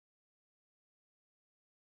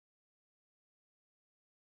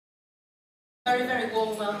Very, very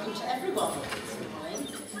warm welcome to everyone this morning.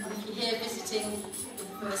 If you're here visiting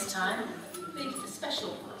for the first time, a big,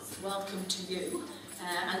 special welcome to you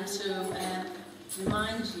and to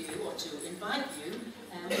remind you or to invite you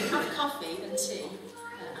to have coffee and tea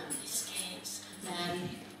and biscuits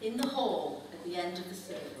in the hall at the end of the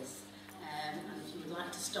service. And if you would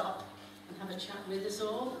like to stop and have a chat with us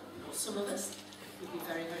all, or some of us, we'd be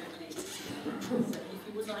very, very pleased to see you. So if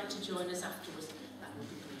you would like to join us afterwards, that would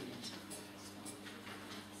be brilliant.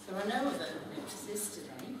 So I know that notices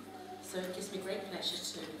today, so it gives me great pleasure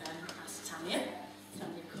to ask Tanya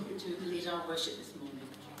Cook to lead our worship this morning.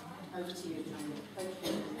 Over to you, Tanya. Thank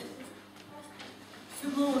you.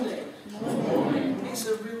 Good morning. Good morning. It's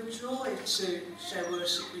a real joy to share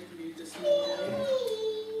worship with you this morning.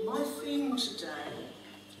 My theme today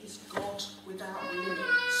is God without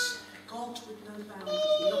limits. God with no boundaries,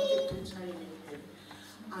 nothing containing him.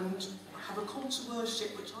 And I have a call to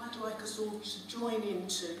worship which I'd like us all to join in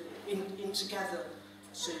together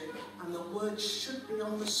to. And the words should be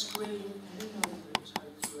on the screen any moment,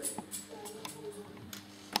 hopefully.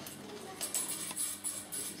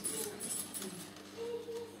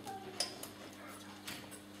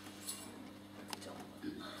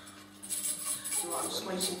 So I'm just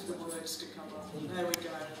waiting for the words to come up. There we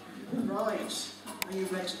go. Right, are you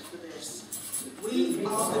ready for this? We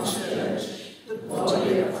are the church, the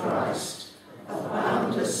body of Christ, a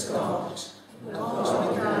boundless God,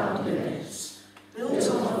 God without limits, built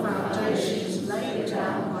on the foundations laid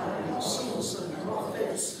down by apostles and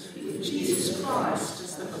prophets, with Jesus Christ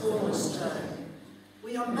as the cornerstone.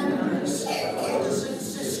 We are members, brothers and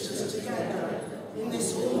sisters together in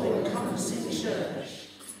this all-encompassing church.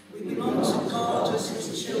 We belong to God as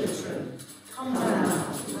his children. Come down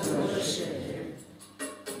and worship him.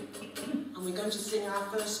 And we're going to sing our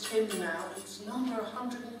first hymn now. It's number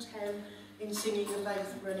 110 in Singing of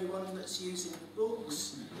Faith for anyone that's using the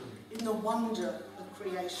books. In the wonder of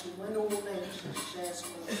creation, when all nature shares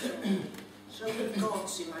one thing, show of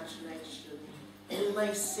God's imagination, all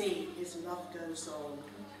may see his love goes on.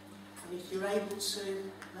 And if you're able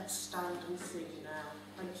to, let's stand and sing now.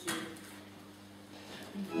 Thank you.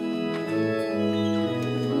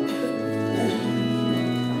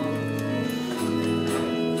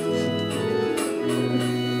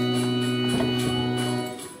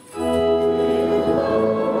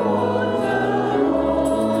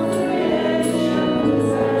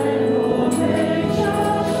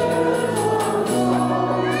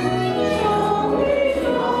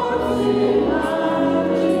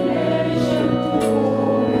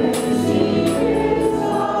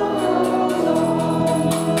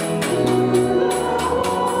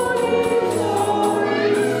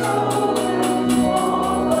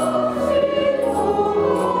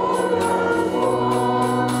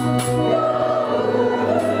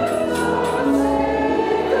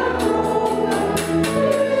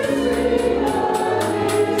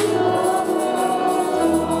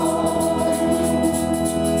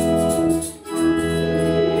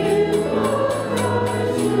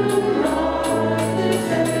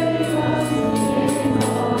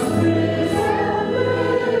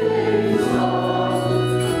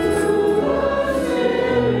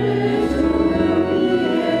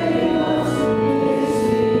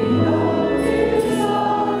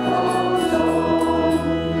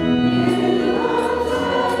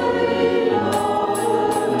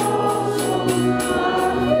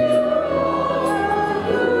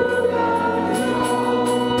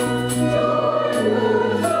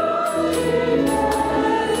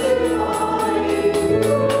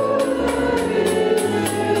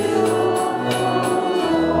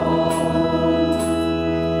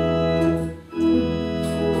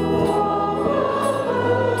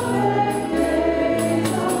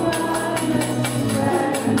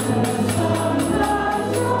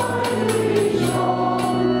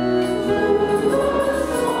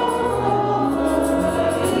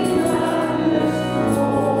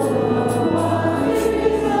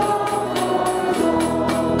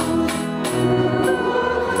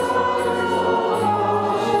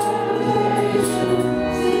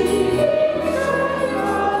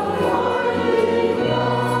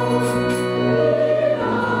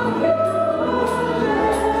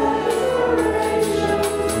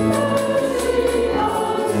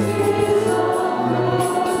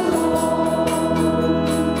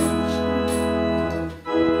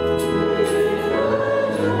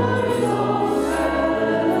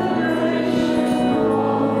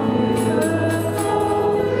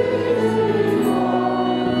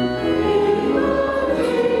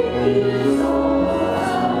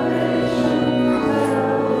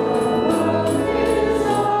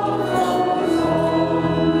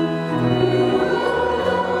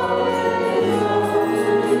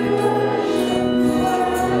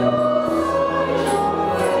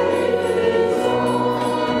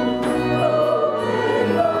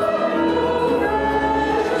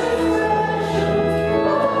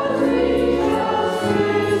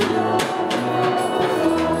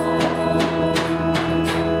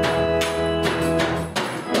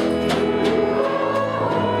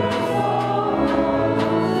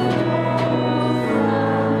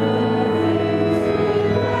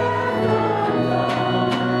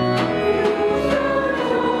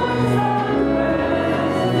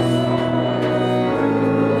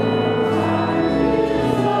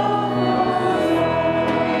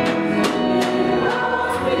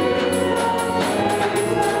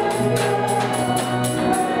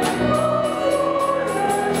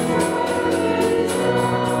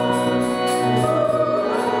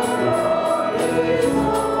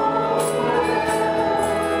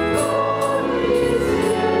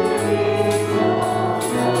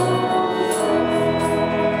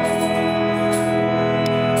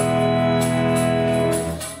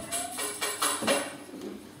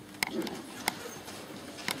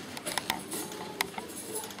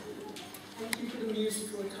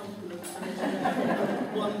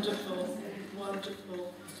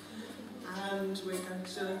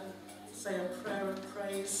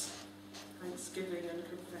 praise, thanksgiving and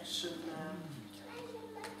confession now.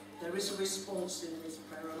 There is a response in this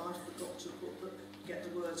prayer, and I forgot to get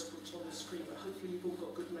the words put on the screen, but hopefully you've all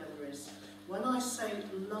got good memories. When I say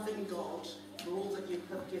loving God for all that you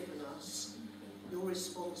have given us, your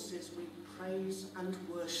response is we praise and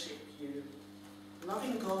worship you.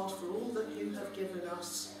 Loving God for all that you have given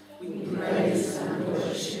us, we praise and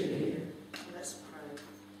worship you. Let's pray.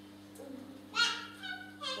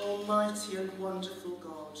 Almighty and wonderful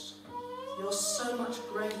God, you're so much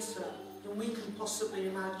greater than we can possibly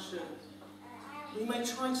imagine. We may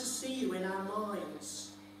try to see you in our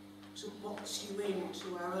minds, to box you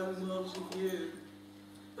into our own worldly view,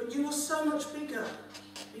 but you are so much bigger,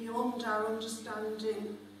 beyond our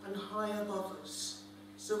understanding and high above us.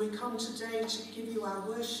 So we come today to give you our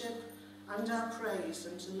worship and our praise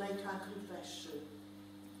and to make our confession.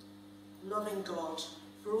 Loving God,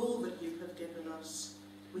 for all that you have given us,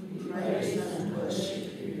 we praise and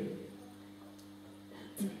worship you.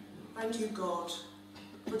 Thank you, God,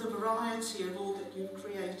 for the variety of all that you've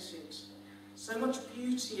created. So much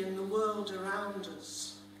beauty in the world around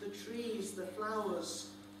us, the trees, the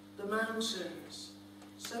flowers, the mountains,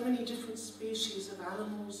 so many different species of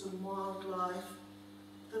animals and wildlife,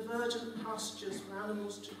 the verdant pastures for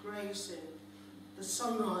animals to graze in, the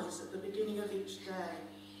sunrise at the beginning of each day,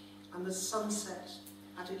 and the sunset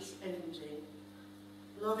at its ending.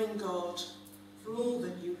 Loving God, for all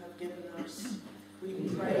that you have given us, we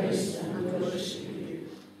praise and worship you.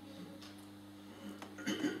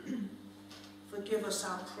 Forgive us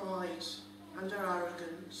our pride and our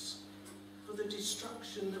arrogance, for the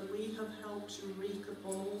destruction that we have helped to wreak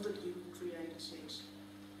upon all that you've created,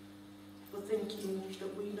 for thinking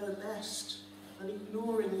that we know best and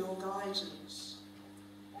ignoring your guidance,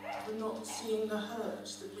 for not seeing the hurt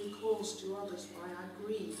that we cause to others by our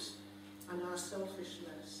greed and our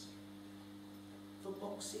selfishness, for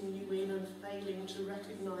boxing you in and failing to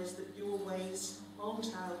recognise that your ways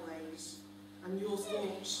aren't our ways and your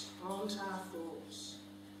thoughts aren't our thoughts.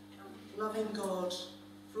 Loving God,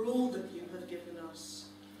 for all that you have given us,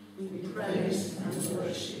 we praise and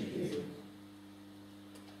worship you.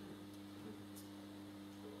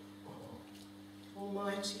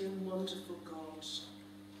 Almighty and wonderful God,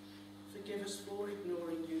 forgive us for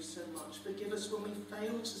ignoring you so much. Forgive us when we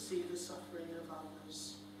fail to see the suffering of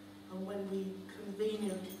others, and when we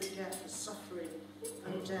conveniently forget the suffering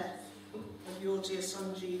and death of your dear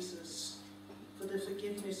Son Jesus, for the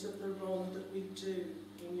forgiveness of the wrong that we do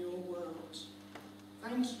in your world.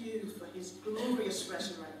 Thank you for his glorious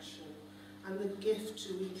resurrection and the gift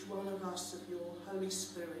to each one of us of your Holy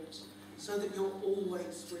Spirit, so that you're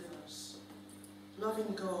always with us.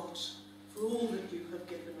 Loving God, for all that you have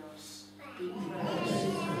given us, we praise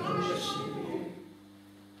and worship you.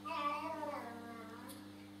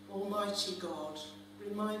 Almighty God,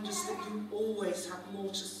 remind us that you always have more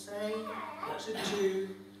to say, to do,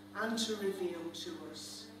 and to reveal to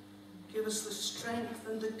us. Give us the strength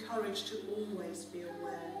and the courage to always be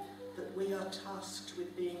aware that we are tasked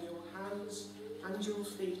with being your hands and your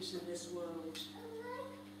feet in this world.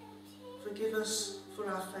 Forgive us for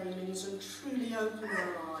our failings and truly open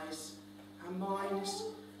our eyes, our minds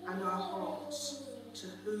and our hearts to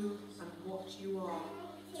who and what you are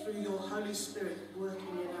through your Holy Spirit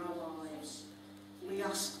working in our lives. We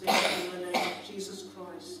ask this in the name of Jesus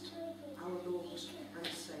Christ, our Lord and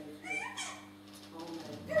Saviour.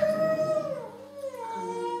 Amen.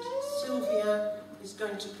 And Sylvia is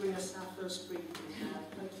going to bring us our first reading now.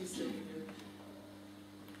 Thank you, Sylvia.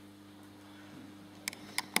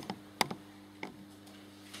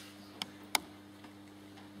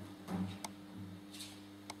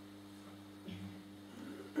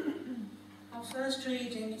 Our first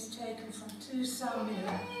reading is taken from 2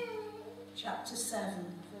 Samuel, chapter 7,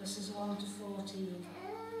 verses 1 to 14.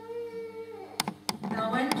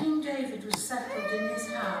 Now when King David was settled in his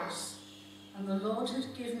house, and the Lord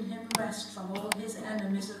had given him rest from all his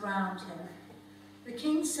enemies around him, the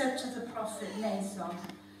king said to the prophet Nathan,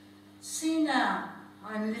 "See now,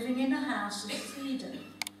 I am living in a house of cedar,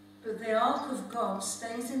 but the ark of God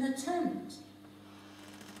stays in a tent."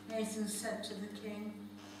 Nathan said to the king,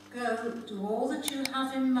 "Go, do all that you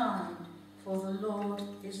have in mind, for the Lord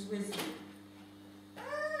is with you."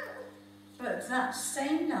 But that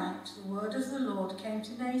same night the word of the Lord came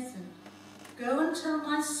to Nathan, "Go and tell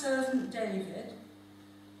my servant David,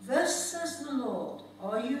 thus says the Lord,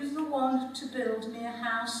 are you the one to build me a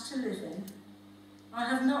house to live in? I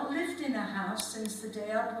have not lived in a house since the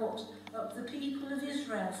day I brought up the people of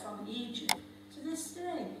Israel from Egypt to this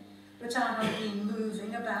day, but I have been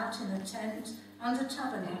moving about in a tent and a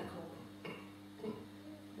tabernacle.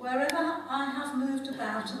 Wherever I have moved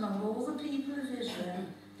about among all the people of Israel,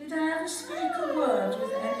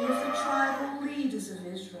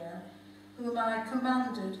 whom I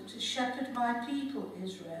commanded to shepherd my people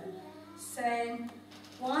Israel, saying,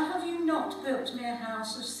 Why have you not built me a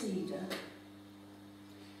house of cedar?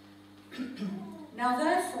 Now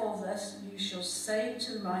therefore thus you shall say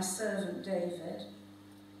to my servant David,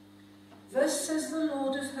 Thus says the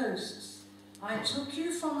Lord of hosts, I took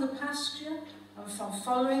you from the pasture and from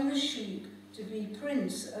following the sheep to be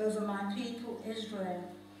prince over my people Israel.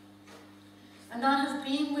 And I have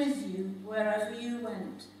been with you wherever you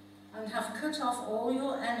went, and have cut off all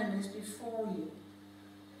your enemies before you.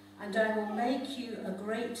 And I will make you a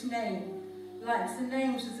great name, like the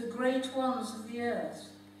names of the great ones of the earth.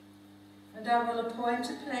 And I will appoint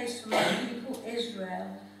a place for my people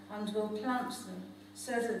Israel, and will plant them,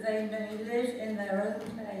 so that they may live in their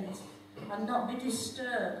own place, and not be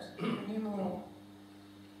disturbed any more.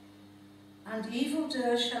 And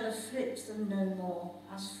evildoers shall afflict them no more,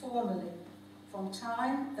 as formerly, from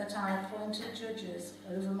time that I appointed judges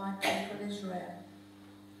over my people Israel.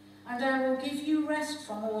 And I will give you rest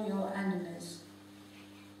from all your enemies.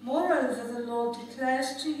 Moreover, the Lord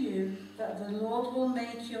declares to you that the Lord will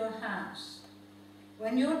make your house.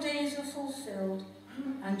 When your days are fulfilled,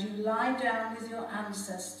 and you lie down with your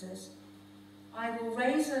ancestors, I will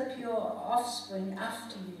raise up your offspring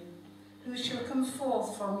after you, who shall come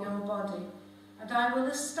forth from your body, and I will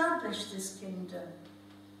establish this kingdom.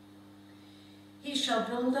 He shall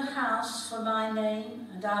build a house for my name,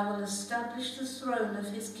 and I will establish the throne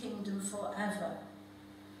of his kingdom forever.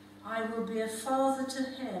 I will be a father to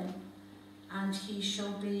him, and he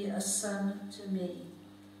shall be a son to me.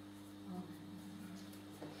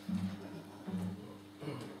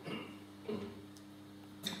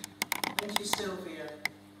 Thank you, Sylvia.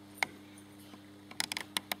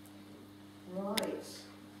 Right.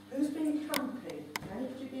 Who's been camping?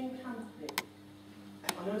 Anybody been camping?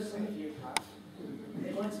 I know some of you have.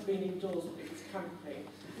 It might have been indoors, but it's camping.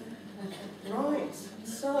 Right.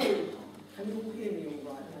 So, can you all hear me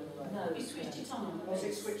all right? No, we switched it on. Was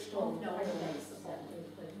it switched on? No, Hang on. it's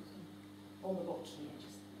On the bottom.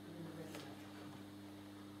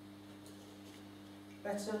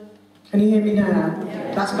 Better? Can you hear me now?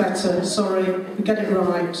 Yeah. That's better. Sorry, we get it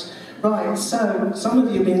right. Right, so some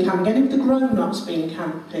of you have been camping. Any of the grown-ups been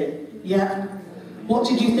camping? Yeah? What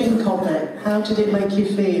did you think of it? How did it make you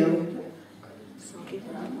feel?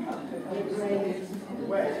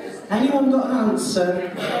 Anyone got an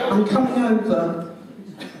answer? I'm coming over.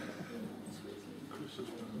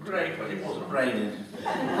 Great, but it wasn't raining.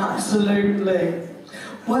 Absolutely.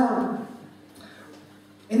 Well,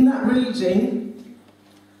 in that reading,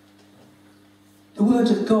 the word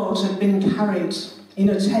of God had been carried in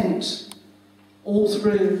a tent all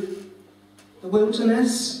through the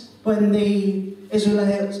wilderness when the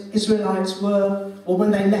Israelites were, or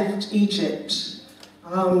when they left Egypt.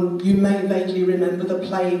 You may vaguely remember the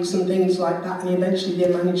plagues and things like that, and eventually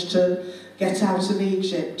they managed to get out of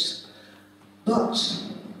Egypt. But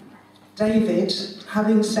David,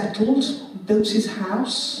 having settled, built his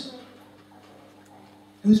house.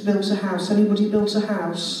 Who's built a house? Anybody built a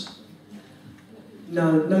house?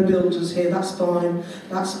 No, no builders here, that's fine,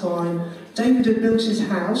 that's fine. David had built his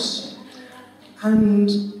house, and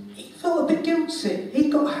he felt a bit guilty.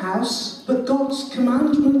 He'd got a house, but God's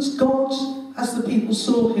commandments, God, as the people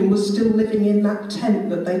saw him, was still living in that tent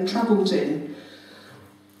that they travelled in.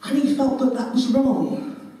 And he felt that that was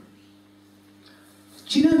wrong.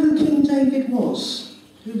 Do you know who King David was?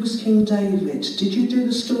 Who was King David? Did you do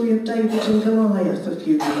the story of David and Goliath a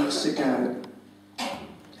few weeks ago?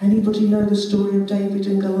 Anybody know the story of David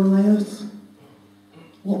and Goliath?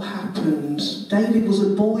 What happened? David was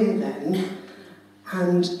a boy then,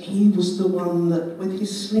 and he was the one that, with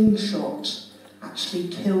his slingshot, actually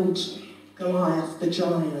killed Goliath, the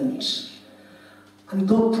giant. And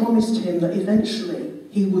God promised him that eventually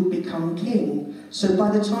he would become king. So by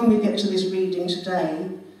the time we get to this reading today,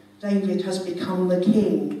 David has become the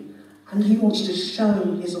king, and he wants to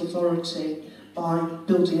show his authority by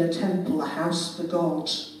building a temple, a house for God.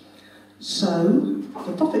 So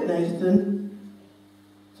the prophet Nathan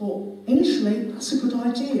thought, initially, that's a good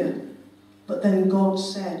idea. But then God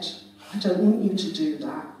said, I don't want you to do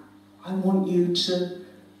that. I want you to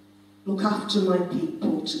look after my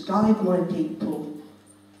people, to guide my people,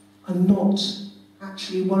 and not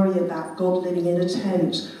actually worry about God living in a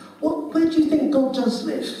tent. Where do you think God does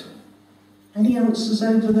live? Any answers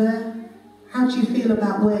over there? How do you feel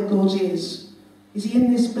about where God is? Is he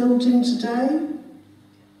in this building today?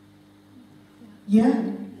 Yeah?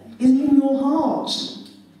 Is he in your heart?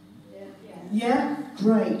 Yeah?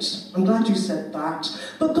 Great. I'm glad you said that.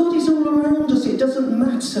 But God is all around us. It doesn't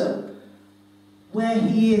matter where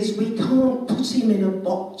he is. We can't put him in a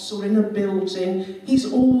box or in a building. He's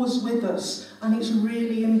always with us, and it's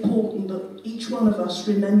really important that each one of us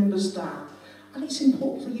remembers that. And it's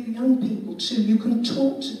important for you young people too. You can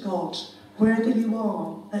talk to God wherever you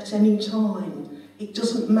are at any time. It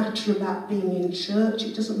doesn't matter about being in church.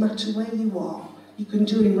 It doesn't matter where you are. You can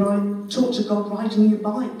do him talk to God riding your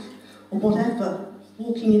bike or whatever,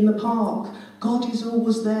 walking in the park. God is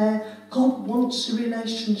always there. God wants a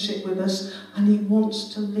relationship with us, and he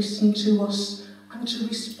wants to listen to us and to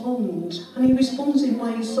respond. And he responds in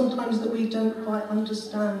ways sometimes that we don't quite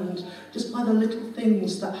understand, just by the little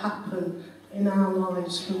things that happen in our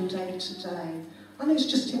lives from day to day. And it's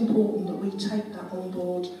just important that we take that on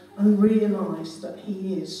board and realise that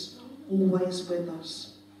he is always with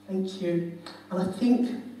us. Thank you. And I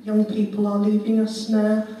think young people are leaving us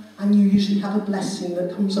now, and you usually have a blessing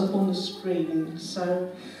that comes up on the screen.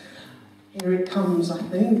 So here it comes, I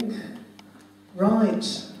think.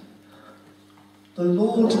 Right. The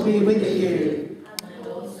Lord be with you. And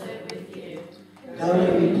also with you. Go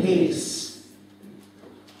in peace.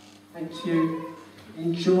 Thank you.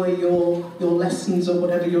 Enjoy your lessons or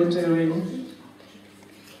whatever you're doing.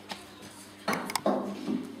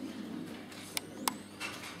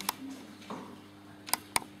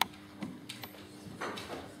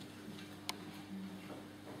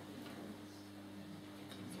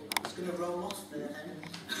 Going to roll off there then.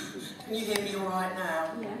 Can you hear me all right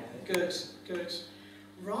now? Yeah. Good, good.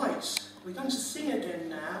 Right, we're going to sing again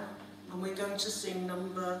now, and we're going to sing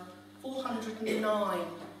number 409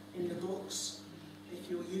 in the books. If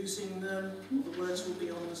you're using them, the words will be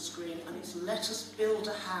on the screen, and it's "Let us build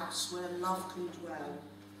a house where love can dwell."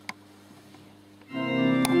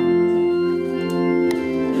 Thank you.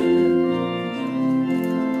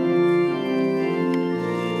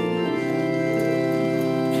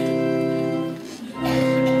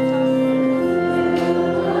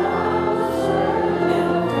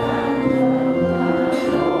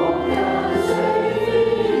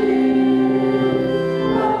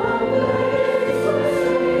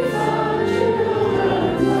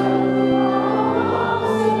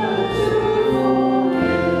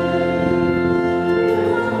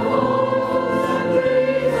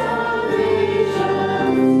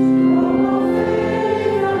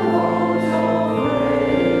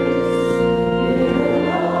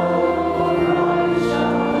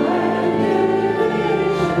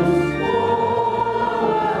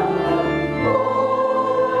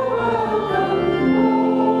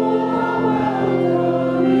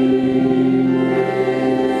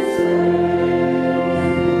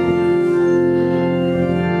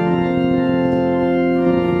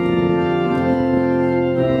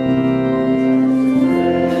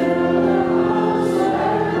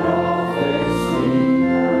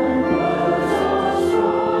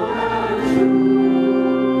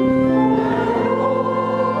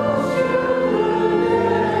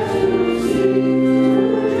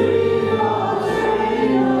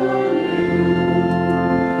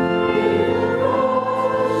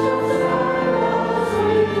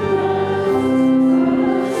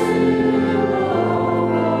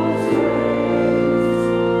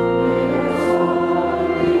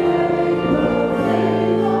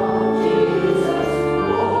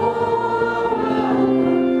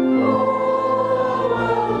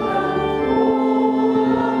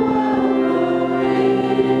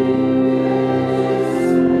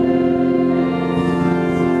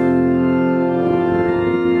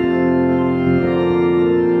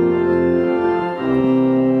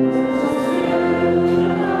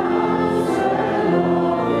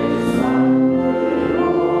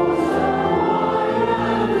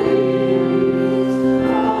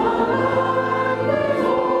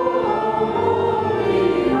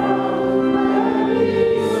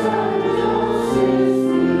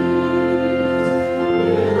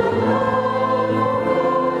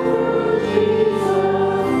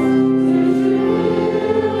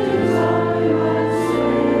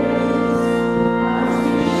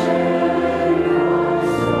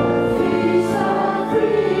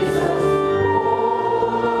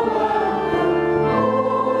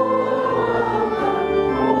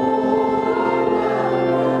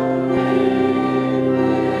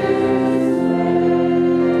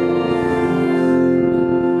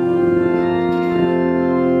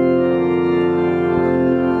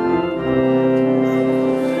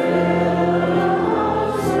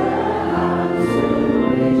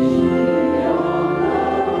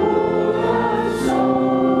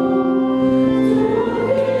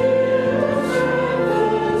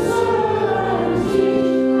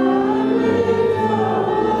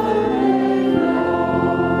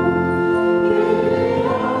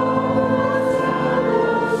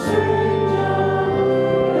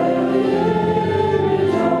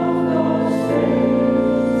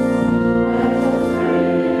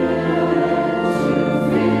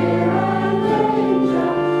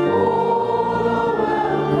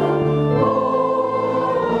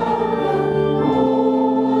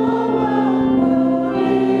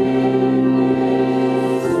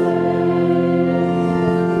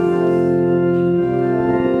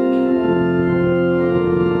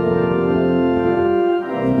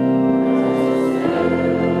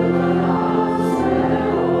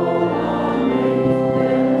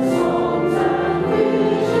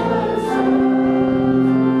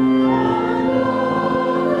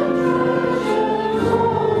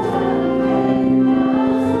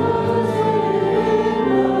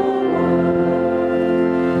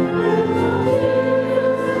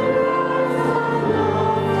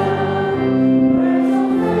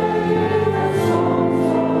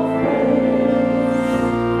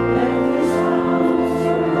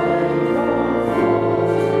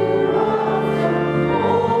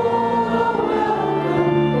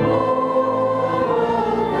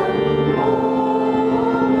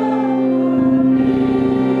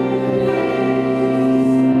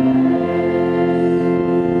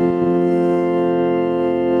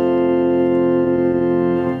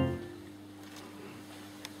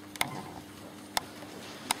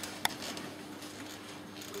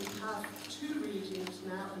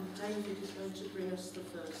 and David is going to bring us the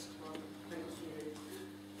first one. Thank you.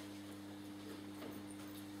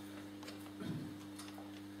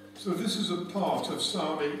 So this is a part of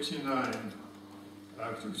Psalm 89,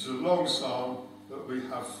 which is a long psalm, but we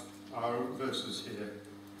have our verses here.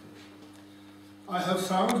 I have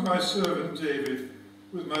found my servant David,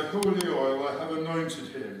 with my holy oil I have anointed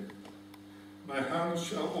him. My hand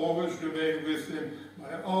shall always remain with him,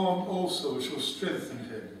 my arm also shall strengthen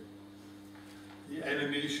him. The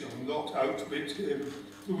enemy shall not outwit him,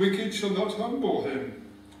 the wicked shall not humble him.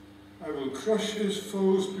 I will crush his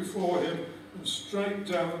foes before him and strike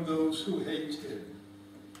down those who hate him.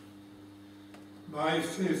 My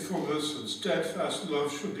faithfulness and steadfast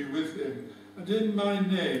love shall be with him, and in my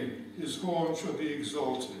name his horn shall be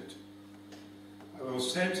exalted. I will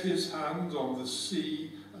set his hand on the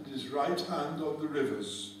sea and his right hand on the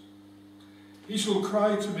rivers. He shall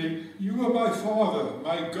cry to me, "You are my Father,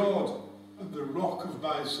 my God, and the rock of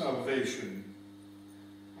my salvation."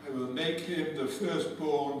 I will make him the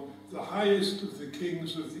firstborn, the highest of the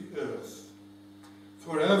kings of the earth.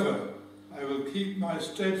 Forever I will keep my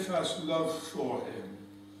steadfast love for him,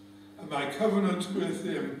 and my covenant with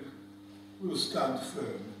him will stand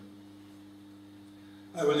firm.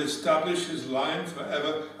 I will establish his line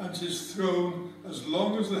forever and his throne as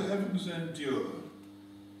long as the heavens endure.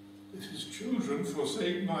 If his children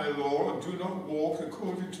forsake my law and do not walk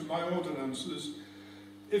according to my ordinances,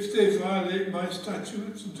 if they violate my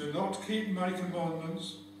statutes and do not keep my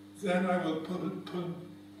commandments, then I will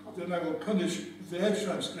punish their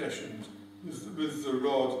transgressions with the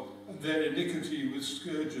rod and their iniquity with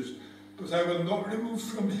scourges. But I will not remove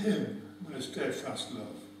from him my steadfast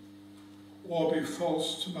love, or be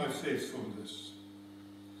false to my faithfulness.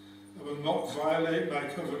 I will not violate my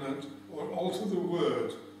covenant or alter the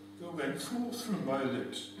word that went forth from my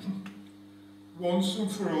lips. Once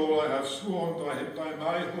and for all I have sworn by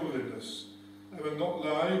my holiness. I will not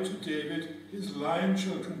lie to David. His line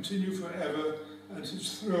shall continue forever, and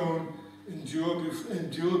his throne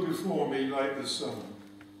endure before me like the sun.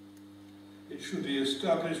 It shall be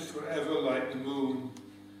established forever like the moon,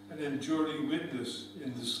 an enduring witness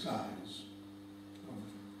in the skies.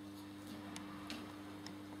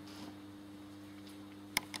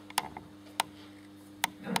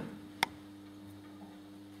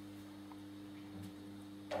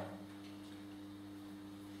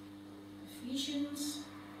 Ephesians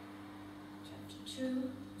chapter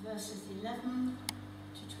 2, verses 11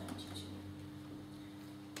 to 22.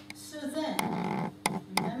 So then,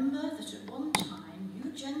 remember that at one time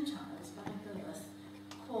you Gentiles by birth,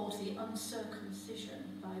 called the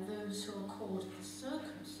uncircumcision by those who are called the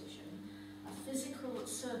circumcision, a physical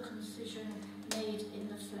circumcision made in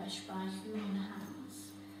the flesh by human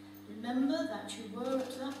hands. Remember that you were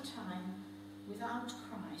at that time without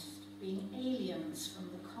Christ, being aliens from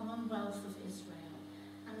the commonwealth of Israel,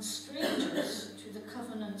 and strangers to the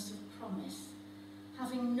covenants of promise,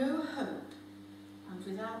 having no hope and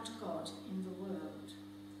without God in the world.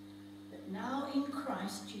 But now in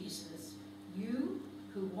Christ Jesus, you,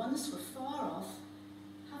 who once were far off,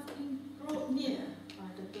 have been brought near by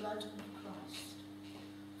the blood of Christ.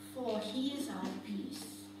 For he is our peace.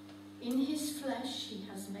 In his flesh he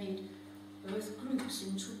has made both groups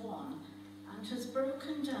into one, and has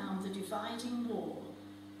broken down the dividing wall,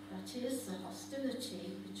 that is, the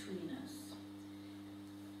hostility between us.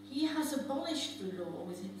 He has abolished the law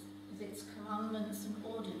with its commandments and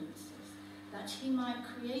ordinances, that he might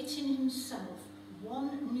create in himself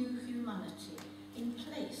one new humanity in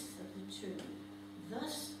place of the two,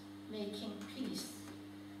 thus making peace,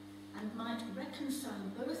 and might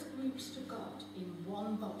reconcile both groups to God in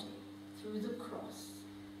one body through the cross,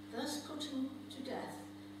 thus putting to death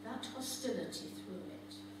that hostility through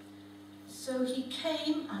it. So he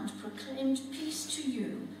came and proclaimed peace to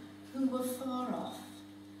you who were far off,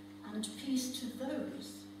 and peace to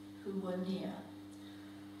those who were near.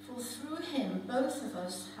 For through him both of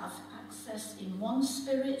us have access in one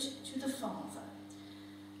spirit to the Father.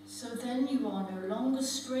 So then you are no longer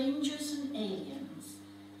strangers and aliens,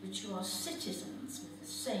 but you are citizens with the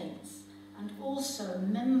saints, and also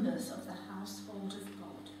members of the household of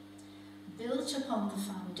God, built upon the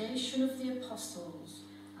foundation of the apostles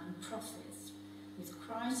and prophets, with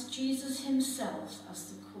Christ Jesus himself as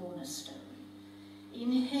the cornerstone.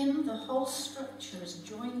 In him the whole structure is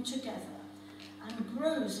joined together and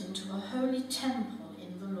grows into a holy temple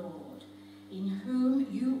in the Lord, in whom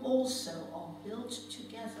you also are built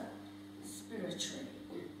together spiritually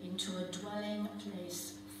into a dwelling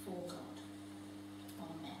place for God.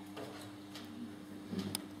 Amen.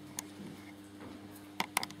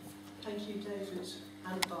 Thank you, David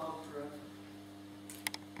and Barbara.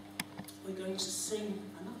 We're going to sing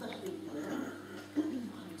another the hymn there, and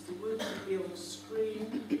the words will be on the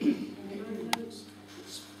screen in a moment.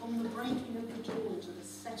 It's from the breaking of the dawn to the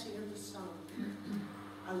setting of the sun.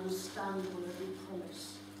 I will stand on every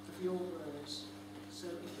promise of your words. So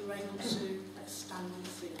if you're able to, let's stand and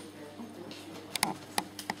sing again.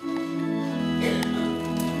 Thank you.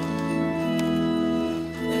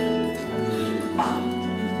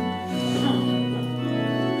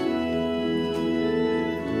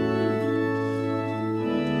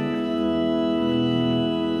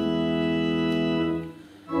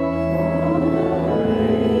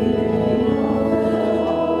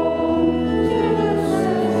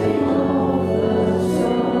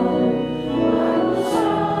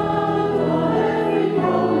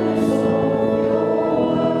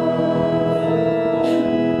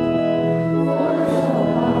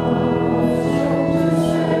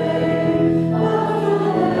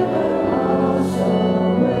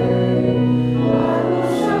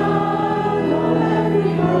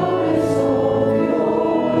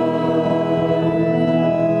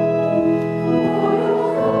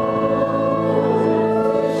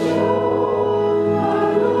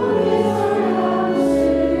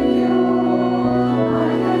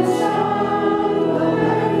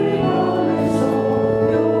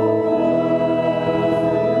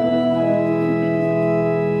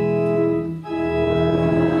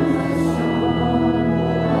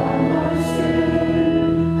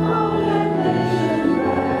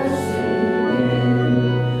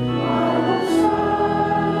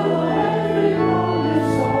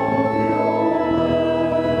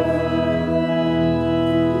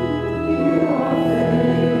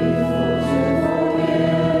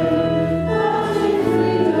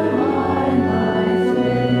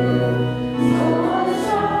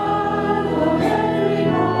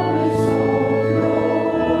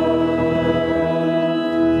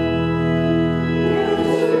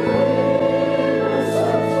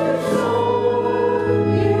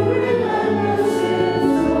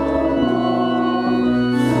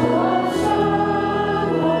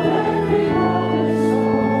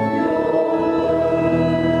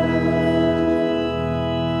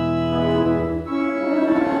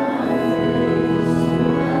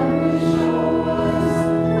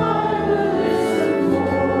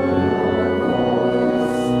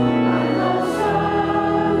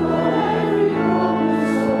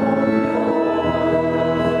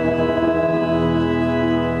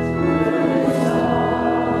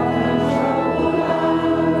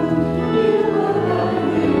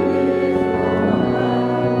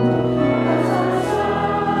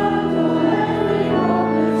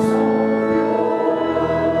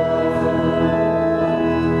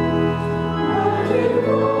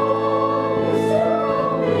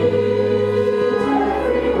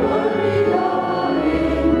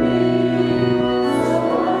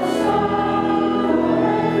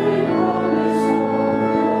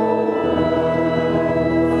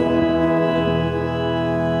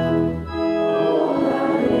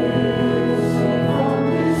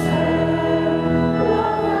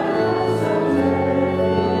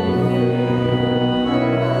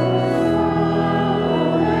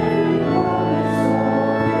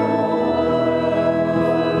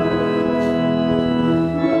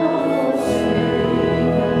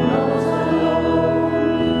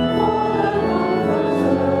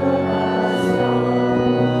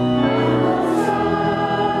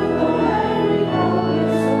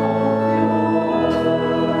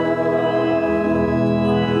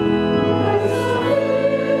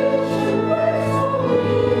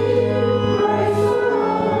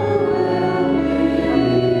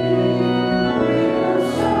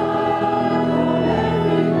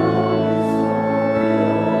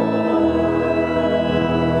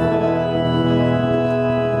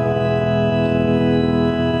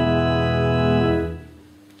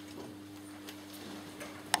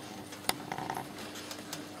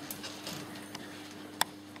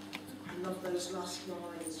 those last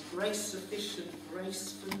lines, grace sufficient,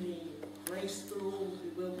 grace for me, grace for all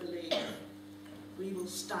who will believe. We will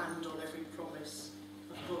stand on every promise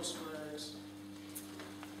of God's word.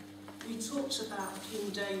 We talked about King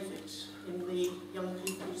David in the young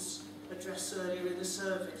people's address earlier in the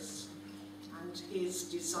service and his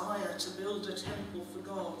desire to build a temple for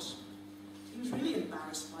God. He was really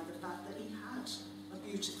embarrassed by the fact that he had a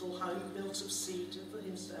beautiful home built of cedar for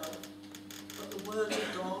himself, but the word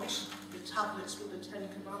of God, the tablets with the 10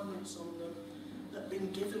 Commandments on them that had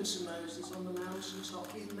been given to Moses on the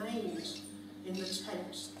mountaintop, remained in the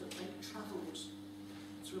tent that they travelled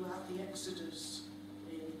throughout the Exodus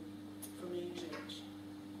from Egypt.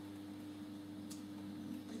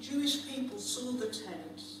 The Jewish people saw the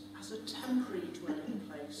tent as as a temporary dwelling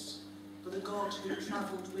place for the God who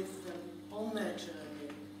travelled with them on their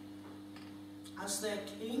journey. As their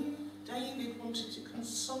king, David wanted to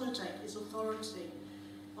consolidate his authority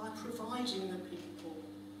by providing the people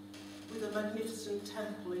with a magnificent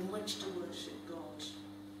temple in which to worship God.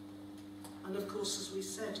 And of course, as we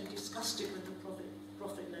said, he discussed it with the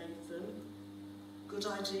prophet Nathan. Good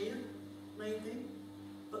idea, maybe.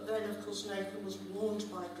 But then, of course, Nathan was warned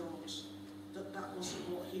by God that that wasn't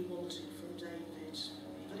what he wanted from David,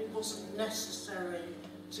 that it wasn't necessary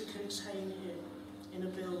to contain him in a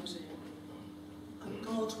building. And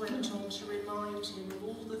God went on to remind him of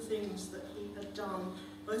all the things that he had done,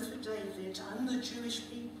 both for David and the Jewish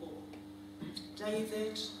people.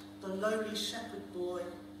 David, the lowly shepherd boy,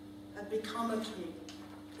 had become a king.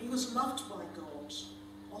 He was loved by God,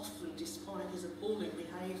 often despite his appalling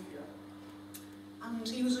behaviour. And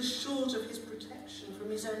he was assured of his protection from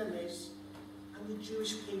his enemies. And the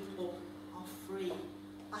Jewish people are free,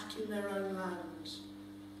 back in their own land.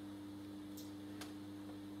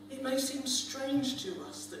 It may seem strange to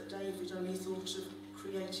us that David only thought of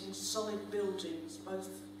creating solid buildings, both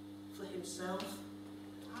for himself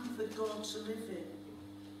and for God to live in.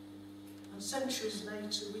 And centuries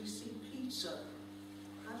later we see Peter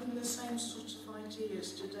having the same sort of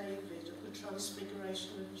ideas to David at the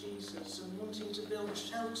transfiguration of Jesus and wanting to build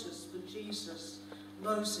shelters for Jesus,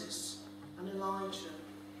 Moses and Elijah.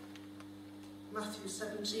 Matthew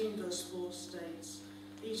 17 verse 4 states,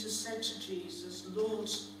 Peter said to Jesus, Lord,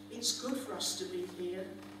 it's good for us to be here.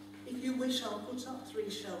 If you wish, I'll put up 3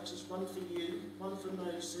 shelters, one for you, one for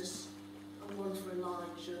Moses, and one for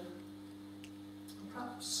Elijah. And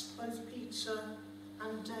perhaps both Peter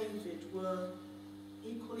and David were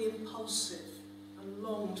equally impulsive and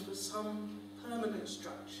longed for some permanent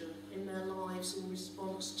structure in their lives in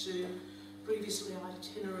response to previously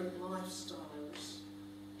itinerant lifestyles.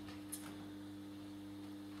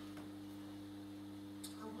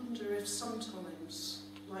 I wonder if sometimes,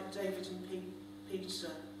 like David and Peter,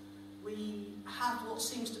 we have what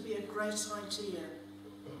seems to be a great idea,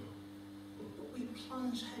 but we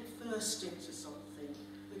plunge headfirst into something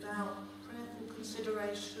without prayerful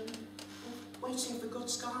consideration or waiting for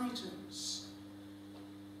God's guidance.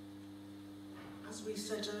 As we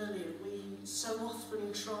said earlier, we so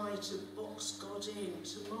often try to box God in,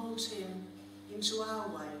 to mould him into our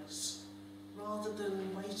ways, rather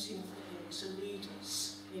than waiting for him to lead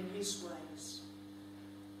us in his ways.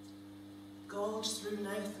 God, through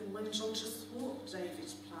Nathan, went on to thwart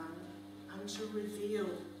David's plan and to reveal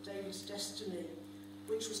David's destiny,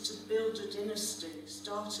 which was to build a dynasty,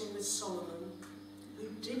 starting with Solomon, who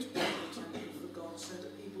did build a temple for God so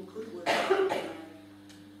that people could worship him there.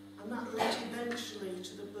 And that led eventually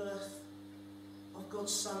to the birth of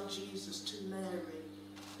God's son Jesus to Mary,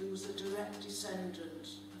 who was a direct descendant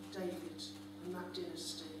of David and that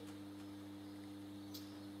dynasty.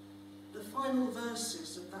 The final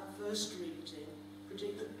verses of that first reading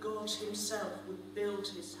predict that God himself would build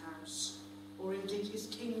his house, or indeed his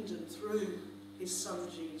kingdom, through his son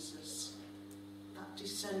Jesus, that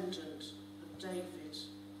descendant of David,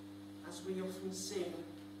 as we often sing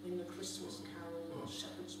in the Christmas carol,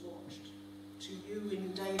 Shepherds Watched. To you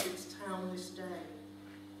in David's town this day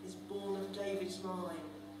is born of David's line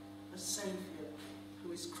a Saviour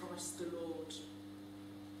who is Christ the Lord.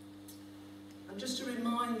 And just a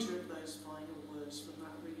reminder of those final words from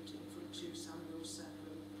that reading from 2 Samuel 7.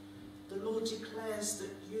 The Lord declares that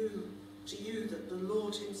that the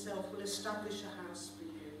Lord himself will establish a house for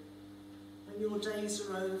you. When your days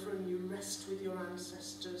are over and you rest with your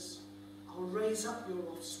ancestors, I'll raise up your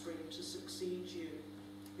offspring to succeed you,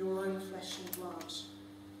 your own flesh and blood.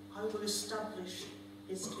 I will establish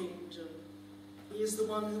his kingdom. He is the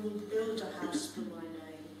one who will build a house for my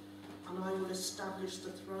name, and I will establish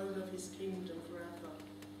the throne of his kingdom forever.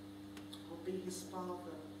 I'll be his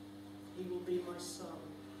father. He will be my son.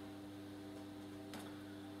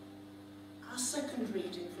 Our second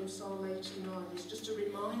reading from Psalm 89 is just a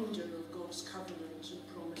reminder of God's covenant and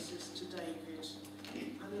promises to David,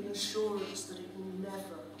 and an assurance that it will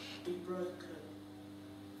never be broken.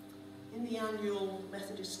 In the annual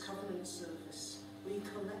Methodist Covenant Service, we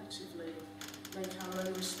collectively make our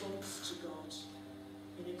own response to God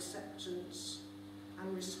in acceptance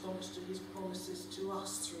and response to his promises to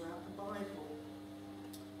us throughout the Bible.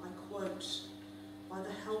 I quote, "By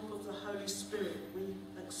the help of the Holy Spirit, we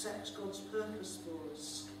accept God's purpose for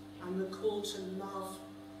us and the call to love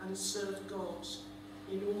and serve God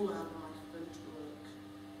in all our life and work."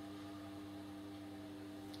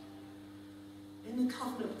 In the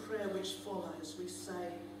covenant prayer which follows, we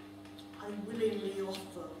say, "I willingly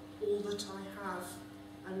offer all that I have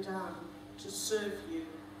and am to serve you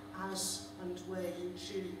as and where you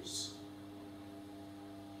choose.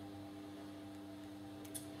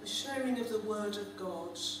 The sharing of the Word of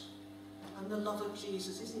God and the love of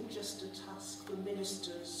Jesus isn't just a task for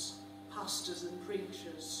ministers, pastors and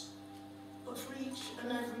preachers, but for each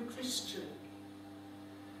and every Christian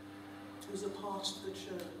who's a part of the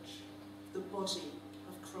church, the body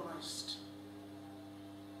of Christ.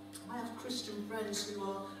 I have Christian friends who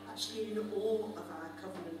are actually in awe of our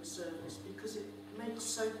covenant service because it makes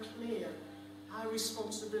so clear our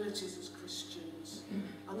responsibilities as Christians,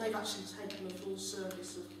 and they've actually taken the full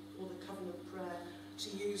service of or the covenant prayer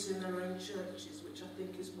to use in their own churches, which I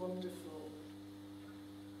think is wonderful.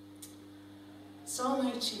 Psalm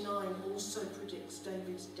 89 also predicts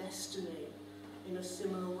David's destiny in a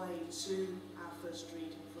similar way to our first reading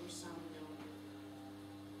from Samuel.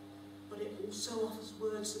 But it also offers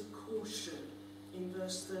words of caution in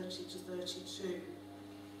verse 30 to 32.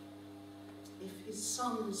 If his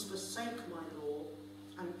sons forsake my law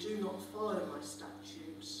and do not follow my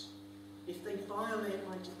statutes, if they violate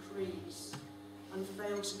my decrees and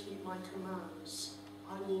fail to keep my commands,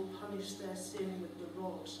 I will punish their sin with the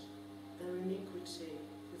rod, their iniquity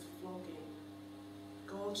with flogging.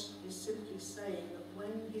 God is simply saying that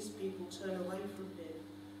when his people turn away from him,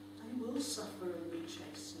 they will suffer and be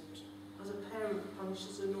chastened, as a parent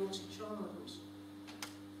punishes a naughty child.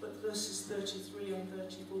 But verses 33 and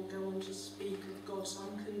 34 go on to speak of God's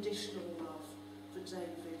unconditional love for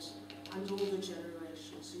David and all the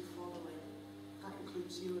generations who follow him. That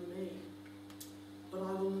includes you and me. But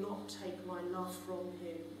I will not take my love from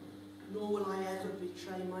him, nor will I ever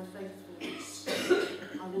betray my faithfulness.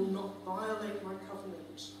 I will not violate my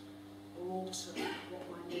covenant or alter what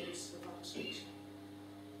my lips have uttered.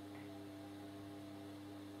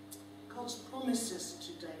 God's promises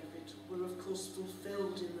to David were of course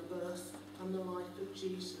fulfilled in the birth and the life of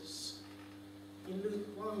Jesus. In Luke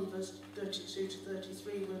 1 verse 32 to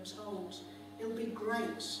 33 we're told, he'll be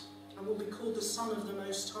great and will be called the Son of the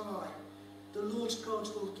Most High. The Lord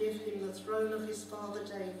God will give him the throne of his father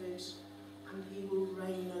David, and he will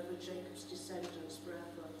reign over Jacob's descendants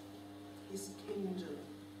forever. His kingdom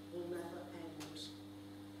will never end.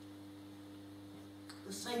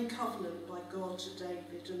 The same covenant by God to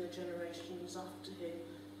David and the generations after him,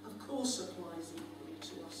 of course, applies equally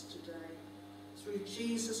to us today. Through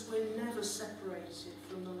Jesus, we're never separated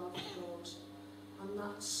from the love of God, and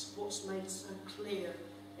that's what's made so clear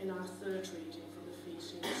in our third reading from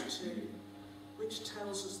Ephesians 2, which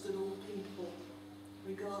tells us that all people,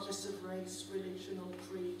 regardless of race, religion or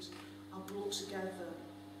creed, are brought together.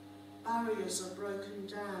 Barriers are broken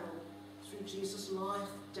down through Jesus' life,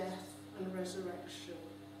 death and resurrection,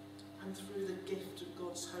 and through the gift of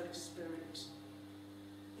God's Holy Spirit.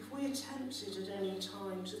 If we are tempted at any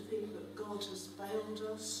time to think that God has failed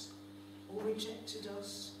us, or rejected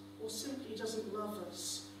us, or simply doesn't love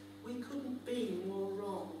us, we couldn't be more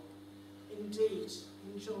wrong. Indeed,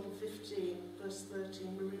 in John 15, verse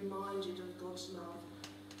 13, we're reminded of God's love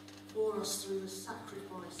for us through the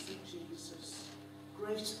sacrifice of Jesus.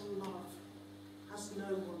 Greater love has no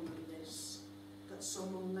one than this, that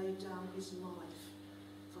someone laid down his life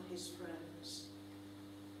for his friends.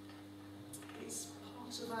 It's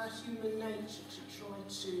part of our human nature to try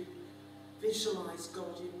to visualise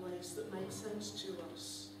God in ways that make sense to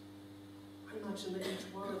us. I imagine that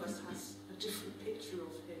each one of us has a different picture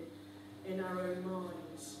of him in our own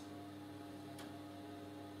minds.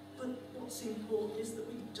 But what's important is that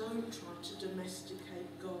we don't try to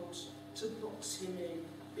domesticate God, to box him in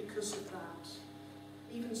because of that.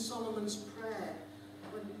 Even Solomon's prayer,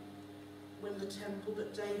 when the temple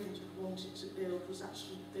that David had wanted to build was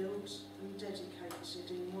actually built and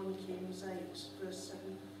dedicated in 1 Kings 8, verse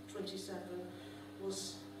 27,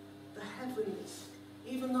 was the heavens,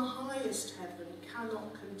 even the highest heaven,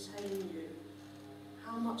 cannot contain you.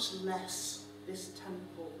 How much less this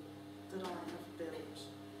temple that I have built.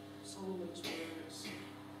 Solomon's words.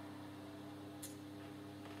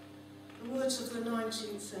 The words of the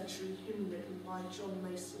 19th century hymn written by John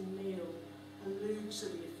Mason Neale allude to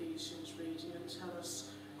the Ephesians reading and tell us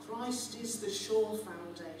Christ is the sure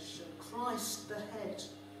foundation, Christ the head,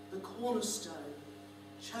 the cornerstone,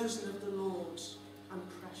 chosen of the Lord and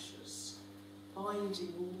precious,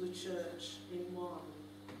 binding all the church in one.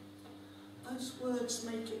 Those words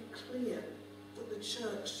make it clear that the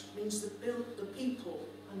church means the people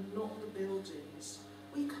and not the buildings.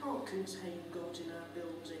 We can't contain God in our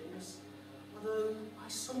buildings, although I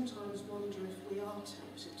sometimes wonder if we are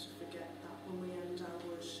tempted to forget that when we end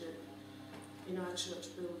our worship in our church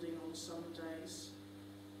building on Sundays.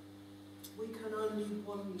 We can only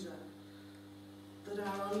wonder that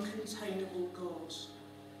our uncontainable God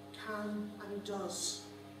can and does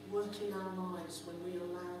work in our lives when we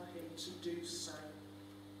allow him to do so.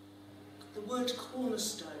 The word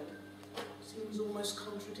cornerstone seems almost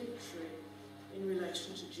contradictory in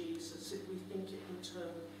relation to Jesus if we think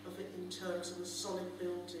of it in terms of a solid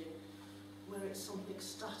building where it's something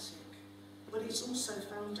static, but it's also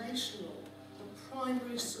foundational, a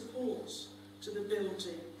primary support to the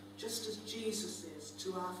building, just as Jesus is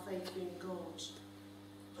to our faith in God.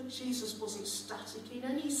 But Jesus wasn't static in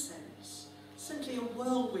any sense, simply a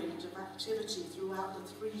whirlwind of activity throughout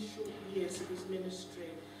the 3 short years of his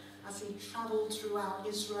ministry as he travelled throughout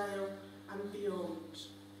Israel and beyond,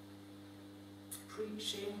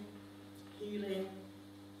 preaching, healing,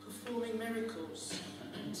 performing miracles,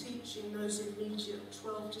 teaching those immediate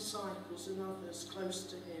 12 disciples and others close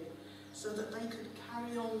to him so that they could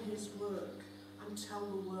carry on his work and tell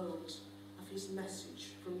the world of his message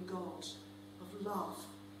from God, of love,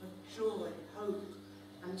 of joy, hope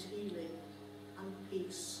and healing and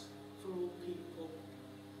peace for all people.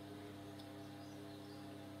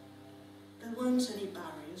 There weren't any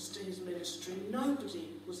barriers to his ministry. Nobody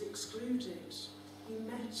was excluded. He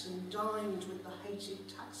met and dined with the hated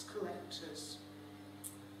tax collectors.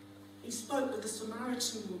 He spoke with the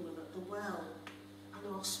Samaritan woman at the well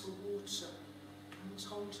and asked for water and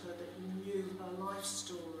told her that he knew her life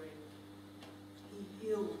story. He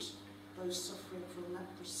healed those suffering from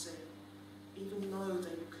leprosy, even though they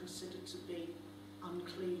were considered to be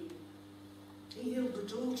unclean. He healed the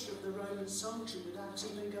daughter of the Roman soldier without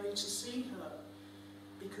even going to see her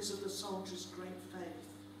because of the soldier's great faith.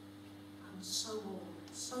 And so on.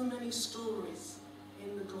 So many stories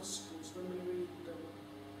in the Gospels when we read them.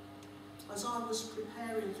 As I was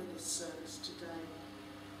preparing for this service today,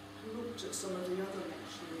 I looked at some of the other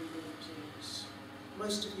lectionary readings.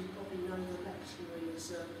 Most of you probably know the lectionary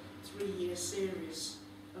is a 3-year series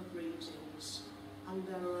of readings, and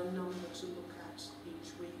there are a number to look at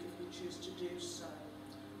each week if we choose to do so.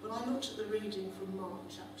 But I looked at the reading from Mark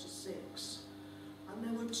chapter 6, and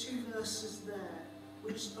there were 2 verses there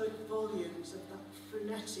which spoke volumes of that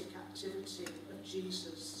frenetic activity of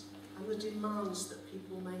Jesus and the demands that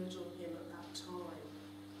people made on him at that time.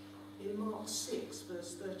 In Mark 6,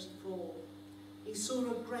 verse 34, he saw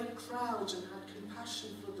a great crowd and had compassion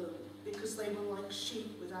for them because they were like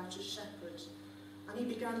sheep without a shepherd, and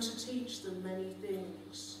he began to teach them many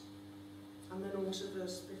things. And then on to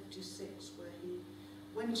verse 56, where he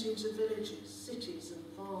went into villages, cities and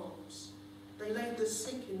farms. They laid the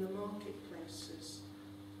sick in the marketplaces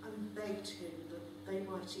and begged him that they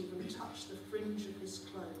might even touch the fringe of his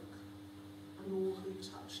cloak, and all who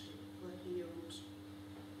touched it were healed.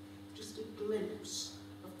 Just a glimpse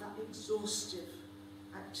of that exhaustive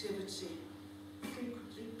activity,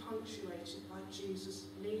 frequently punctuated by Jesus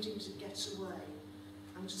needing to get away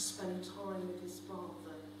and to spend time with his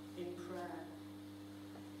Father in prayer.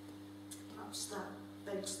 Perhaps that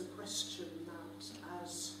begs the question that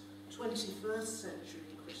as 21st century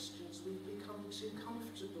Christians we've become too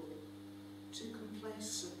comfortable, too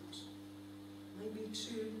complacent, maybe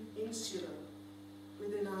too insular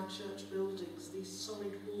within our church buildings, these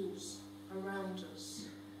solid walls around us.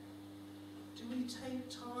 Do we take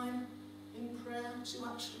time in prayer to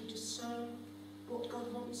actually discern what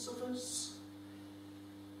God wants of us?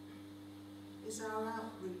 Is our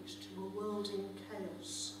outreach to a world in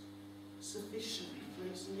chaos sufficient for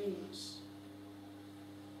its needs?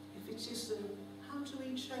 If it isn't, how do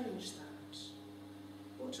we change that?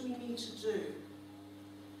 What do we need to do?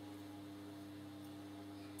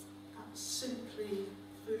 That's simply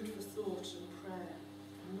food for thought and prayer,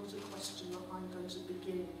 and not a question that I'm going to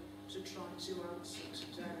begin to try to answer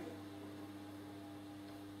today.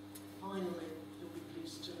 Finally, you'll be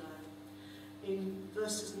pleased to know, in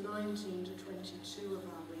verses 19 to 22 of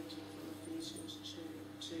our reading from Ephesians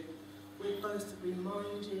 2, we're both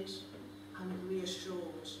reminded and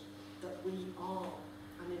reassured that we are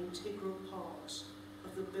an integral part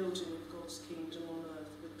of the building of God's kingdom on earth,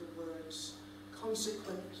 with the words,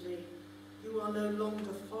 consequently, you are no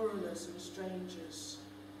longer foreigners and strangers,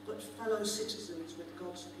 but fellow citizens with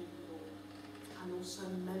God's people, and also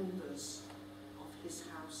members of his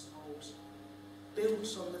household,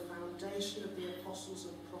 built on the foundation of the apostles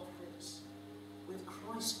and prophets, with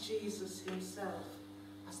Christ Jesus himself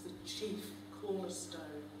as the chief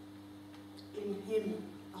cornerstone. In him,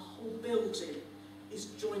 the whole building is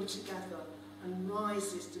joined together and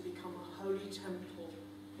rises to become a holy temple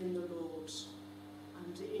in the Lord.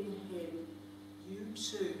 And in him, you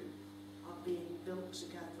too are being built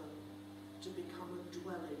together to become a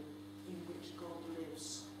dwelling in which God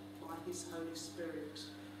lives by his Holy Spirit.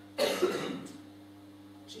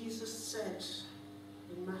 Jesus said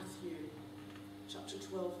in Matthew chapter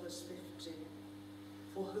 12 verse 50,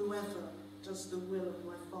 For whoever does the will of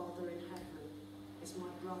my Father in heaven is my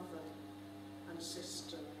brother and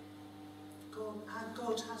sister. Our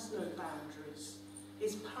God has no boundaries.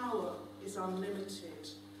 His power is unlimited.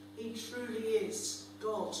 He truly is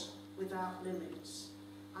God without limits.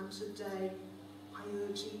 And today, I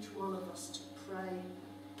urge each one of us to pray,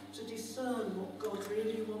 to discern what God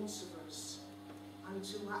really wants of us, and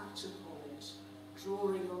to act upon it,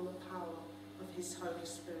 drawing on the power of his Holy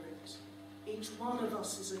Spirit. Each one of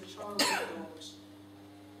us is a child of God,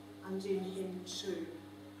 and in him too,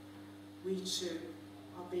 we too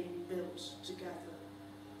are being built together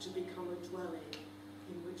to become a dwelling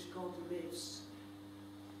in which God lives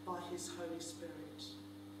by his Holy Spirit.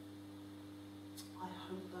 I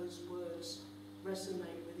hope those words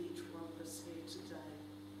resonate with each one of us here today.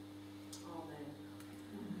 Amen.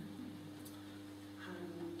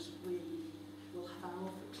 And we will have our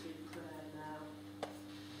offertory prayer now.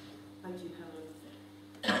 Thank you, Helen.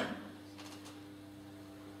 Thank you.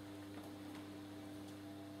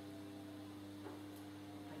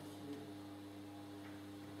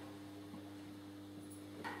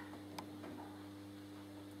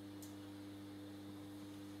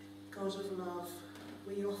 God of love,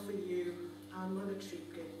 we offer you our monetary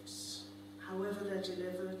gifts, however they're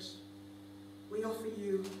delivered. We offer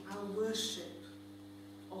you our worship,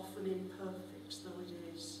 often imperfect though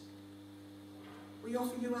it is. We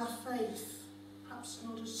offer you our faith, perhaps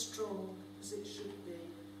not as strong as it should be.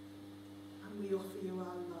 And we offer you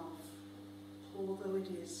our love, poor though it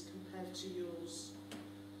is compared to yours.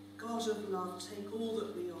 God of love, take all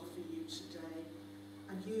that we offer you today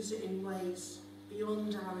and use it in ways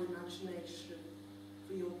beyond our imagination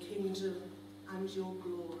for your kingdom and your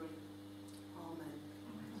glory. Amen.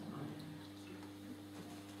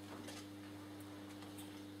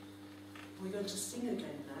 We're going to sing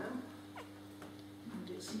again now. And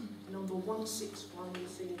it's number 161, we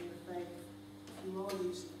sing in the faith. If you are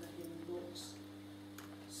using the hymn books,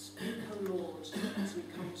 speak, O Lord, as we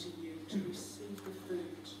come to you to receive the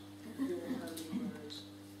food of your holy word.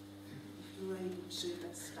 If you're able to,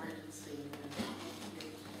 let's stand and sing now.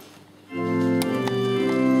 Thank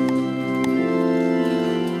you.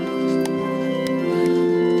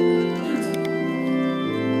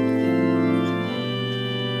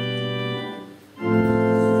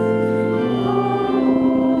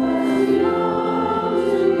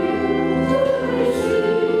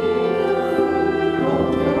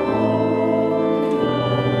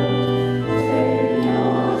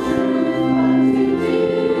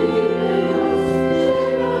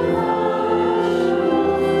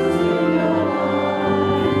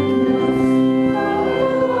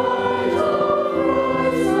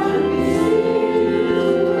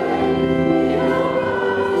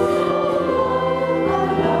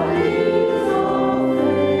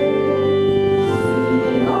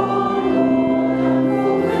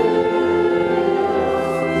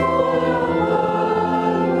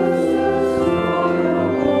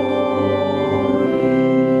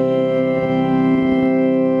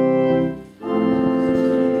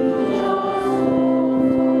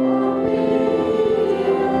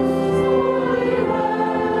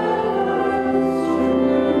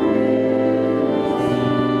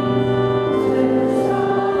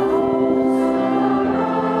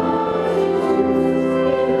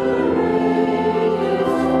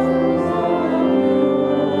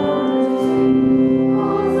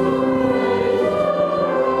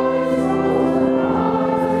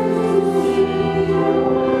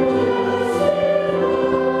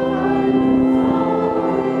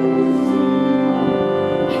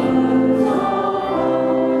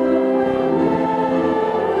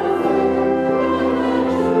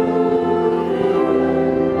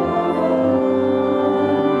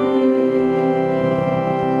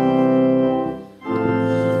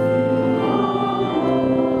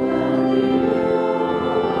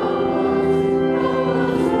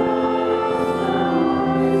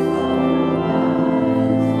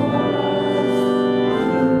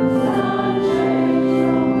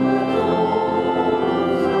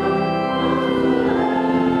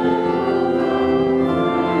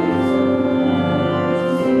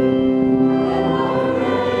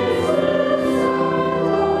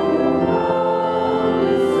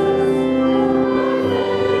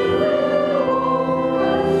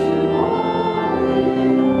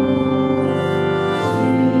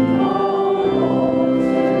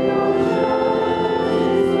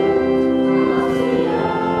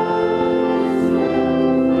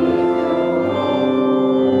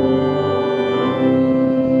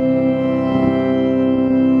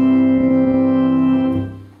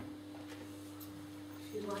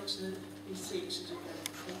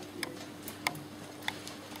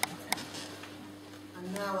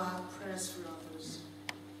 our prayers for others.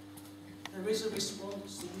 There is a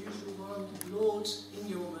response, the usual one. Lord, in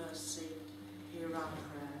your mercy, hear our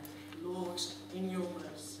prayer. Lord, in your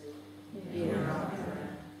mercy, hear our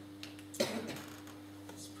prayer.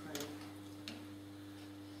 Let's pray.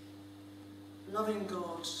 Loving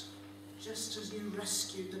God, just as you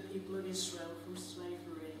rescued the people of Israel from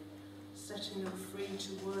slavery, setting them free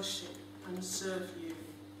to worship and serve you,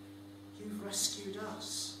 you've rescued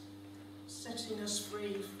us, setting us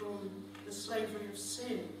free from the slavery of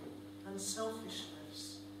sin and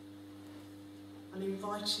selfishness, and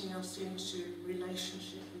inviting us into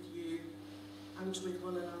relationship with you and with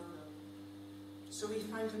one another. So we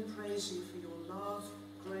thank and praise you for your love,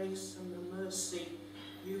 grace and the mercy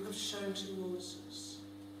you have shown towards us.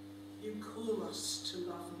 You call us to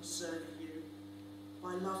love and serve you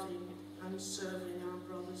by loving and serving our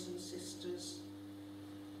brothers and sisters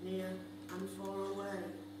near and far away,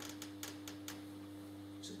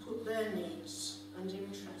 to put their needs and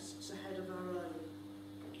interests ahead of our own,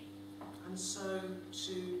 and so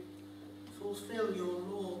to fulfill your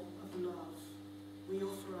law of love. We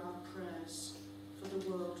offer our prayers for the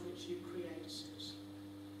world which you created.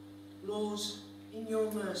 Lord, in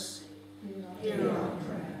your mercy, hear our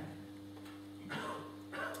prayer.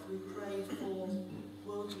 We pray for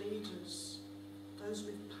world leaders, those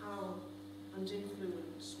with power and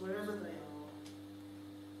influence, wherever they are.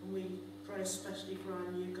 And we pray especially for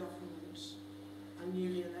our new government and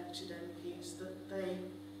newly elected MPs, that they,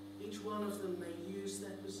 each one of them, may use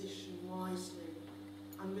their position wisely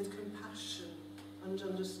and with compassion and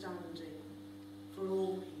understanding for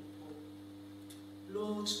all people.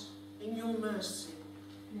 Lord, in your mercy,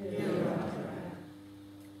 hear our prayer.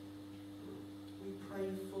 We pray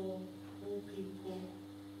for all people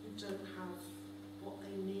who don't have what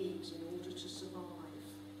they need in order to survive.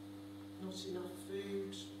 Not enough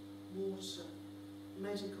food, water,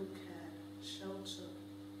 medical care, shelter,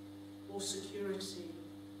 or security.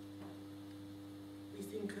 We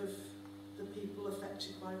think of the people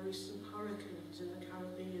affected by recent hurricanes in the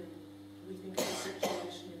Caribbean. We think of the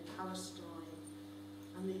situation in Palestine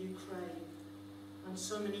and the Ukraine, and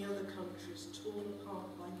so many other countries torn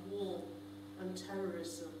apart by war and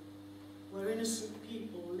terrorism, where innocent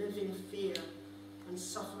people live in fear and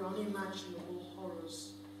suffer unimaginable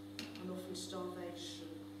horrors and often starvation.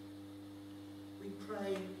 We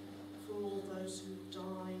pray for all those who've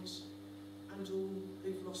died and all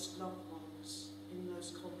who've lost loved ones in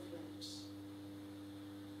those conflicts.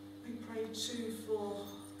 We pray too for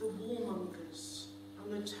the warmongers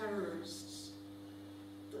and the terrorists,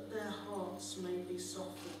 that their hearts may be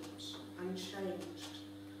softened and changed,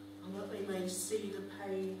 and that they may see the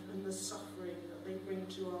pain and the suffering that they bring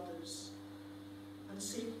to others, and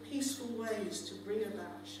seek peaceful ways to bring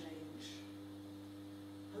about change.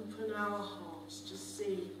 Open our hearts to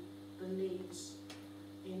see the needs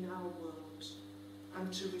in our world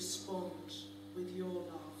and to respond with your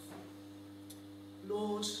love.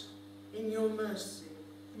 Lord, in your mercy,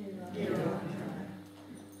 hear our prayer.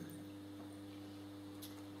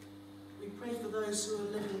 We pray for those who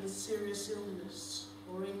are living with serious illness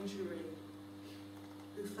or injury,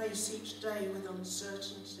 who face each day with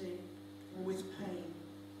uncertainty or with pain,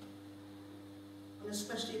 and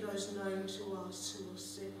especially those known to us who are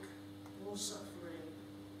sick or suffering.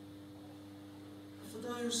 For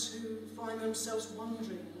those who find themselves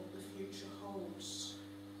wondering what the future holds,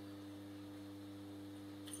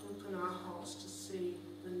 open our hearts to see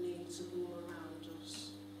the needs of all around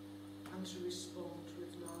us and to respond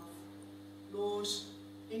with love. Lord,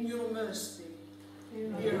 in your mercy,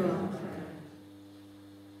 hear our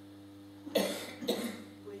prayer.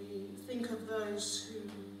 We think of those who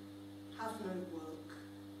have no work,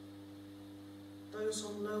 those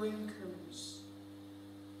on low incomes,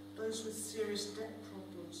 those with serious debt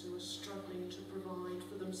problems who are struggling to provide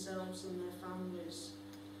for themselves and their families,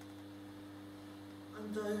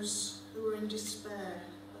 and those who are in despair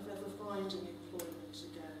of ever finding employment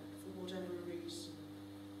again for whatever reason.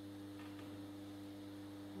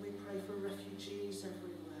 We pray for refugees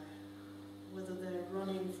everywhere, whether they're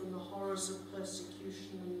running from the horrors of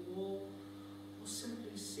persecution and war, or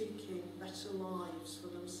simply seeking better lives for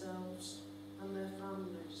themselves and their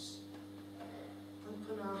families.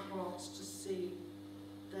 Open our hearts to see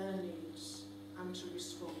their needs and to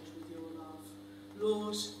respond with your love.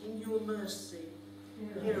 Lord, in your mercy,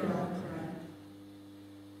 hear our prayer.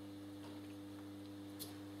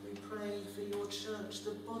 We pray for your church,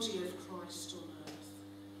 the body of Christ on earth.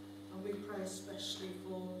 And we pray especially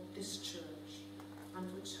for this church and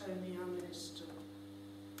for Tony, our minister.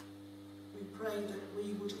 We pray that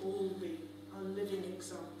we would all be a living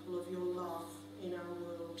example of your love in our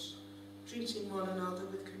world, treating one another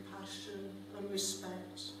with compassion compassion and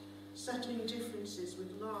respect, settling differences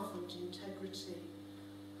with love and integrity,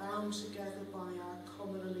 bound together by our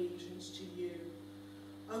common allegiance to you.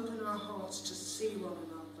 Open our hearts to see one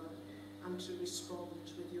another and to respond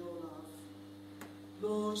with your love.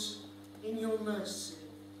 Lord, in your mercy,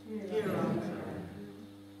 hear our prayer.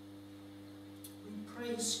 We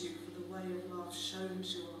praise you for the way of love shown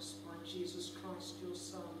to us by Jesus Christ, your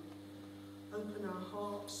Son. Open our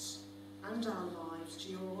hearts and our lives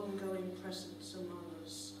to your ongoing presence among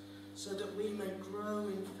us, so that we may grow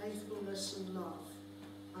in faithfulness and love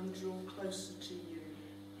and draw closer to you.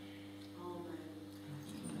 Amen.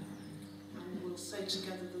 And we'll say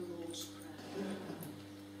together the Lord's Prayer.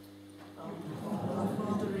 Our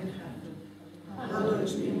Father in heaven, hallowed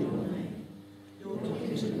be your name. Your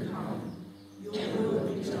kingdom come, your will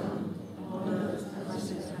be done, on earth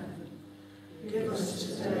as in heaven. Give us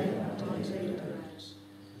today our daily bread.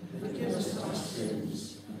 Forgive us our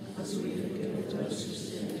sins, as we forgive those who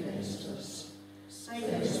sin against us. Save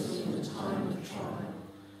us from the time of trial,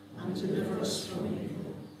 and deliver us from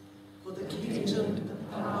evil. For the kingdom, the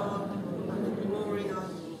power, and the glory are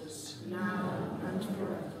yours, now and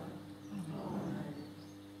forever.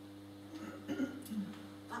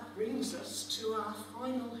 That brings us to our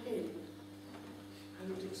final hymn, and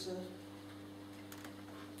it's a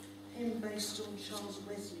hymn based on Charles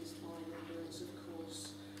Wesley's minor words, of course.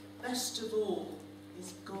 Best of all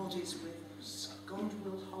is God is with us. God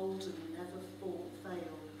will hold and never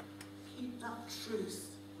fail. Keep that truth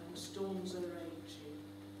when storms are raging.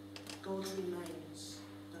 God remains,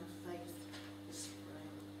 though faith is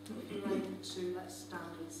frail. If you're able to, let's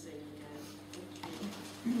stand and sing again.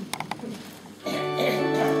 Thank you.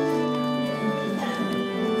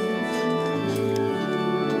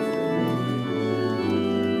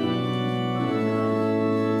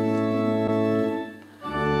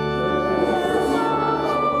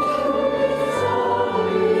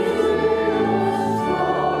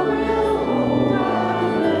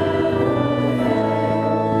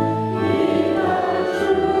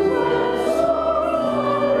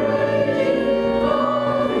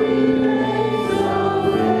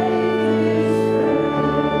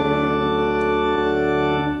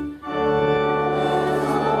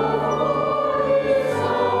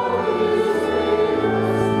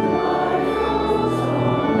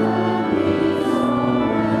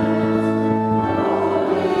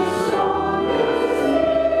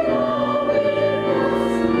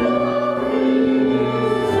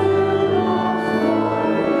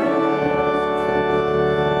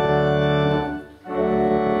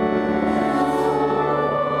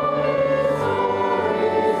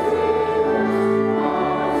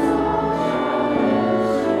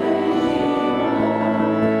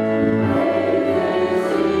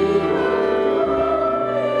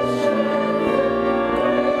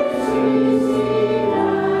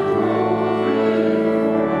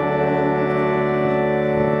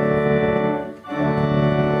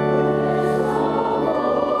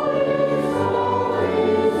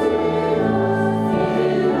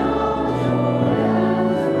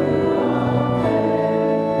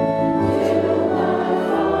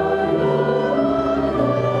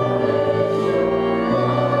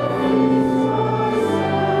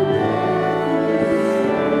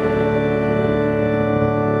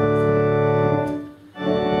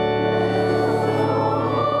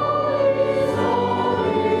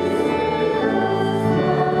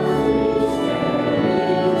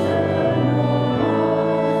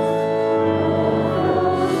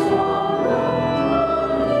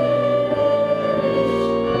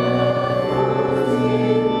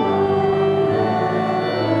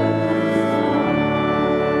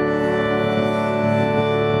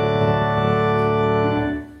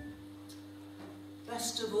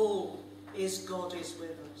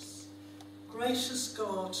 Gracious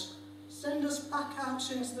God, send us back out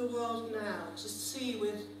into the world now to see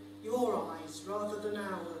with your eyes rather than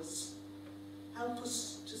ours. Help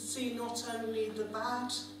us to see not only the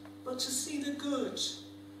bad, but to see the good,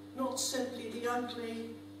 not simply the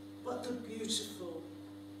ugly, but the beautiful,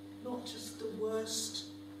 not just the worst,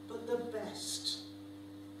 but the best.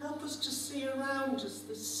 Help us to see around us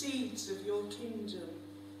the seeds of your kingdom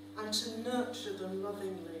and to nurture them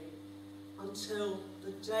lovingly until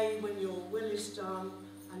the day when your will is done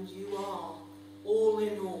and you are all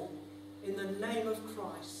in all. In the name of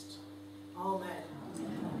Christ. Amen.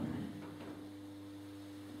 Amen.